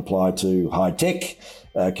 something that can apply to high tech,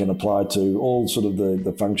 can apply to all sort of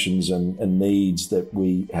the functions and needs that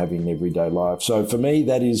we have in everyday life. So for me,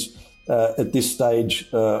 that is, at this stage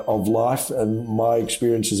of life and my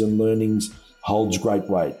experiences and learnings holds great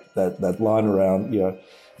weight. That line around,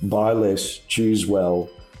 buy less, choose well,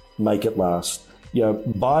 make it last.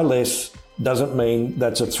 Buy less doesn't mean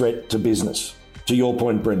that's a threat to business. To your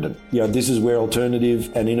point, Brendan, this is where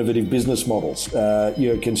alternative and innovative business models,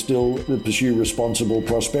 can still pursue responsible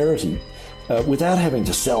prosperity. without having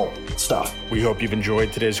to sell stuff. We hope you've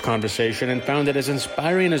enjoyed today's conversation and found it as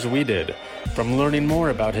inspiring as we did. From learning more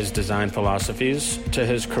about his design philosophies to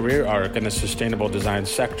his career arc in the sustainable design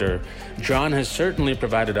sector, John has certainly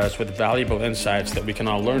provided us with valuable insights that we can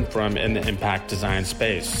all learn from in the impact design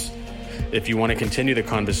space. If you want to continue the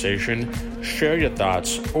conversation, share your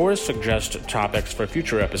thoughts, or suggest topics for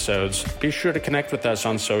future episodes, be sure to connect with us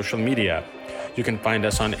on social media. You can find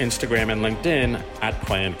us on Instagram and LinkedIn at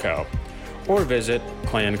Play & Co. or visit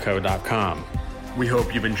playandco.com. We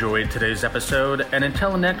hope you've enjoyed today's episode, and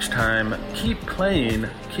until next time, keep playing,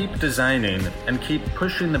 keep designing, and keep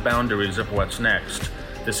pushing the boundaries of what's next.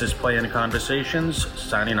 This is Play & Conversations,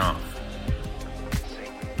 signing off.